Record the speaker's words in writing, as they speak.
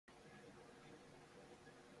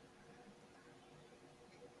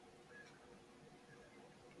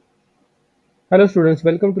Hello students,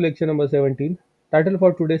 welcome to lecture number 17. Title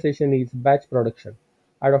for today's session is Batch Production.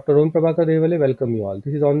 I Dr. Om Prabhakar Devale welcome you all.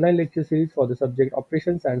 This is online lecture series for the subject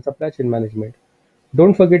Operations and Supply Chain Management.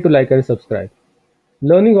 Don't forget to like and subscribe.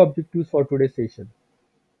 Learning objectives for today's session.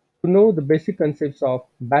 To know the basic concepts of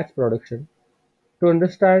batch production, to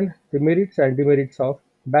understand the merits and demerits of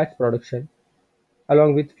batch production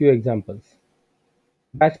along with few examples.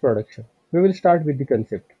 Batch production. We will start with the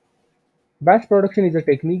concept. Batch production is a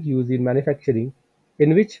technique used in manufacturing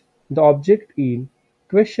in which the object in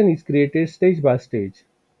question is created stage by stage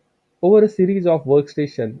over a series of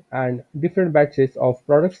workstations and different batches of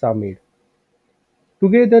products are made.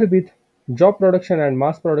 Together with job production and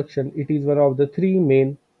mass production, it is one of the three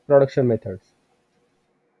main production methods.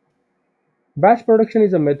 Batch production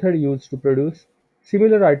is a method used to produce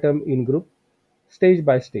similar item in group, stage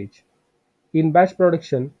by stage. In batch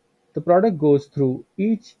production, the product goes through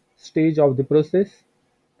each stage of the process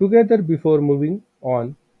together before moving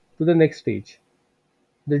on to the next stage.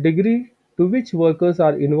 The degree to which workers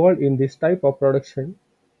are involved in this type of production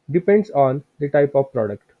depends on the type of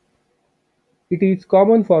product. It is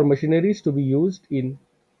common for machineries to be used in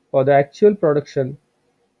for the actual production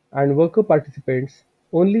and worker participants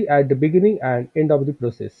only at the beginning and end of the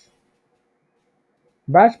process.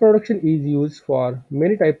 Batch production is used for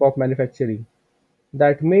many types of manufacturing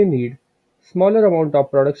that may need smaller amount of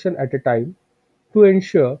production at a time to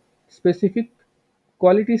ensure specific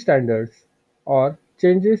quality standards or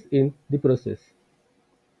changes in the process.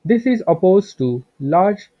 This is opposed to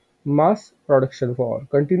large mass production for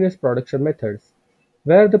continuous production methods,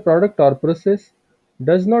 where the product or process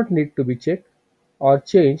does not need to be checked or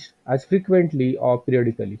changed as frequently or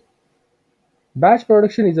periodically. Batch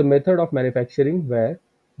production is a method of manufacturing where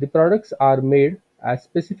the products are made as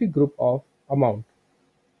specific group of amount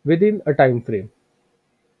within a time frame.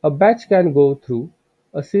 A batch can go through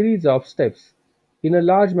a series of steps in a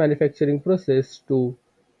large manufacturing process to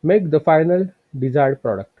make the final desired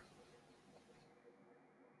product.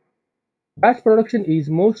 Batch production is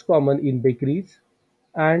most common in bakeries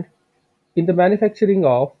and in the manufacturing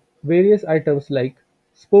of various items like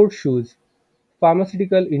sports shoes,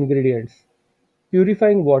 pharmaceutical ingredients,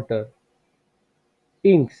 purifying water,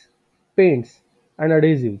 inks, paints, and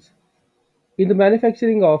adhesives. In the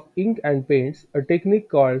manufacturing of ink and paints, a technique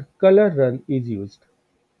called color run is used.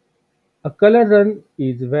 A color run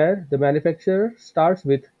is where the manufacturer starts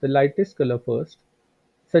with the lightest color first,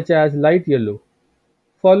 such as light yellow,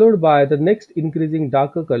 followed by the next increasing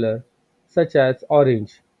darker color, such as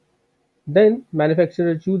orange. Then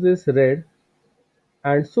manufacturer chooses red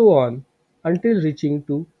and so on until reaching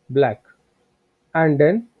to black, and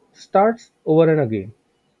then starts over and again.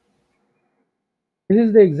 This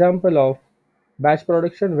is the example of batch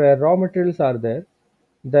production where raw materials are there.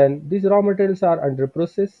 Then these raw materials are under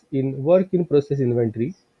process in work in process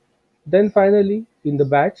inventory. Then finally in the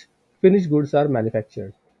batch, finished goods are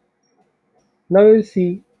manufactured. Now we will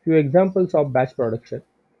see few examples of batch production.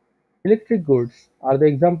 Electric goods are the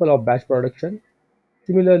example of batch production.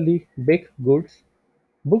 Similarly, baked goods,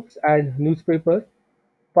 books and newspaper,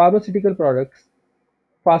 pharmaceutical products,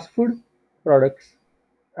 fast food products,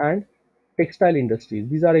 and textile industries.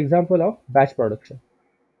 These are example of batch production.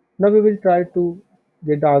 Now we will try to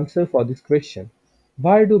get the answer for this question.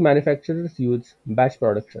 Why do manufacturers use batch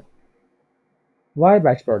production? Why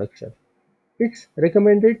batch production? It's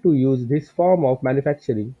recommended to use this form of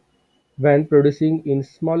manufacturing when producing in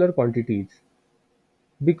smaller quantities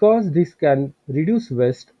because this can reduce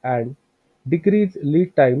waste and decrease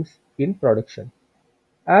lead times in production.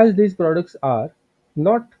 As these products are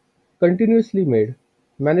not continuously made,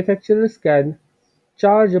 manufacturers can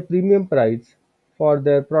charge a premium price for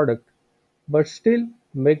their product but still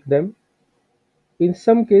make them in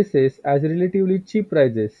some cases as relatively cheap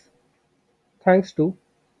prices thanks to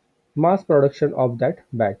mass production of that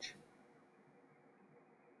batch.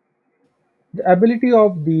 The ability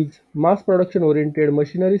of these mass production oriented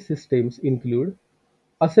machinery systems include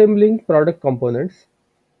assembling product components,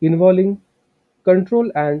 involving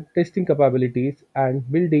control and testing capabilities,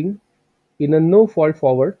 and building in a no fault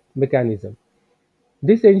forward mechanism.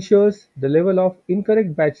 This ensures the level of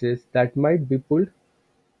incorrect batches that might be pulled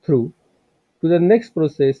through to the next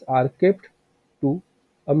process are kept to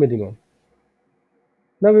a minimum.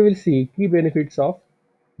 Now we will see key benefits of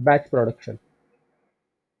batch production.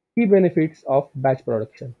 Key benefits of batch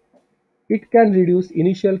production. It can reduce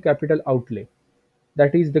initial capital outlay,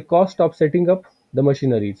 that is the cost of setting up the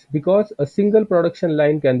machineries, because a single production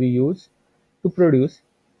line can be used to produce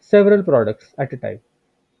several products at a time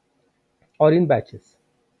or in batches.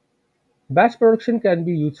 Batch production can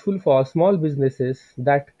be useful for small businesses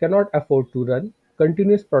that cannot afford to run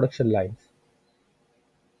continuous production lines.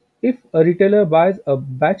 If a retailer buys a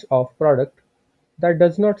batch of product that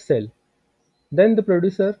does not sell, then the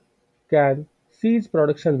producer can cease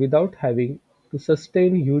production without having to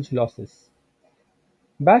sustain huge losses.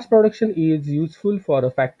 Batch production is useful for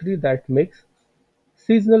a factory that makes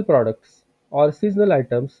seasonal products or seasonal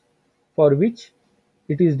items for which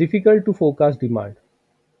it is difficult to forecast demand.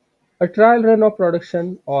 A trial run of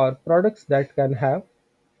production or products that can have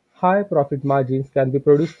high profit margins can be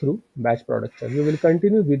produced through batch production. We will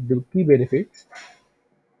continue with the key benefits.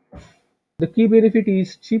 The key benefit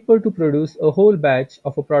is cheaper to produce a whole batch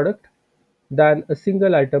of a product than a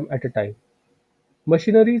single item at a time.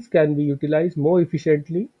 Machineries can be utilized more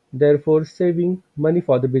efficiently, therefore saving money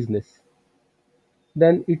for the business.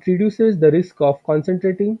 Then it reduces the risk of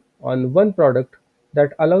concentrating on one product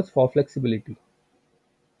that allows for flexibility.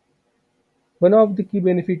 One of the key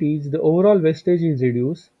benefits is the overall wastage is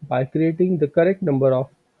reduced by creating the correct number of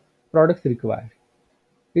products required.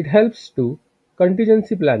 It helps to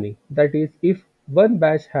contingency planning, that is, if one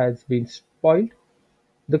batch has been spoiled,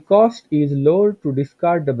 the cost is lower to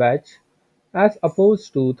discard the batch as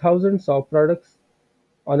opposed to thousands of products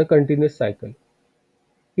on a continuous cycle.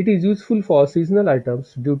 It is useful for seasonal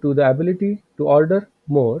items due to the ability to order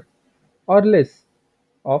more or less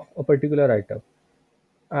of a particular item.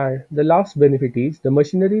 And the last benefit is the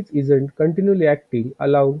machinery isn't continually acting,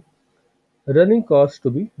 allowing running costs to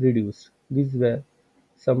be reduced. These were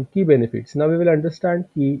some key benefits. Now we will understand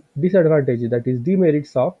key disadvantages, that is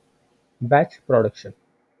demerits of batch production.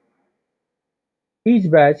 Each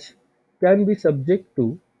batch can be subject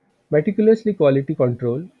to meticulously quality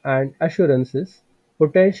control and assurances,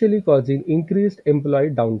 potentially causing increased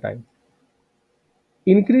employee downtime.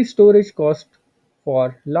 Increased storage cost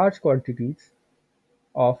for large quantities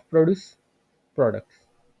of produce products.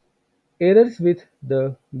 Errors with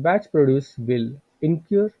the batch produce will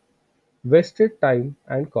incur wasted time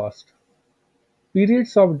and cost.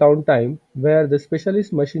 Periods of downtime where the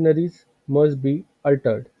specialist machineries must be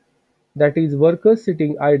altered, that is, workers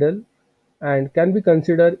sitting idle and can be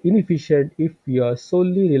considered inefficient if we are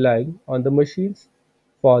solely relying on the machines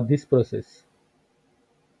for this process.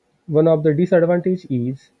 One of the disadvantages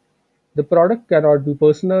is the product cannot be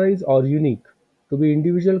personalized or unique to the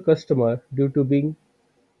individual customer due to being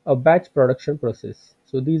a batch production process.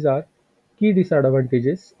 So these are key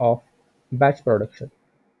disadvantages of batch production.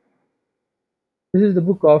 This is the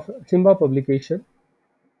book of Simba publication.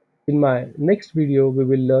 In my next video, we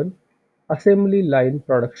will learn assembly line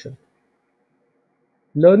production.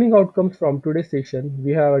 Learning outcomes from today's session,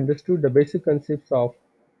 we have understood the basic concepts of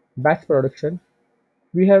batch production.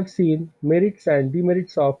 We have seen merits and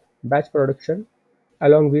demerits of batch production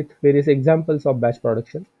along with various examples of batch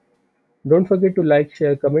production. Don't forget to like,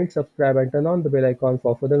 share, comment, subscribe and turn on the bell icon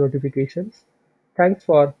for further notifications. Thanks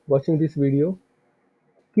for watching this video.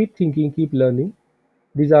 Keep thinking, keep learning.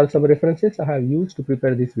 These are some references I have used to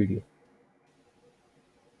prepare this video.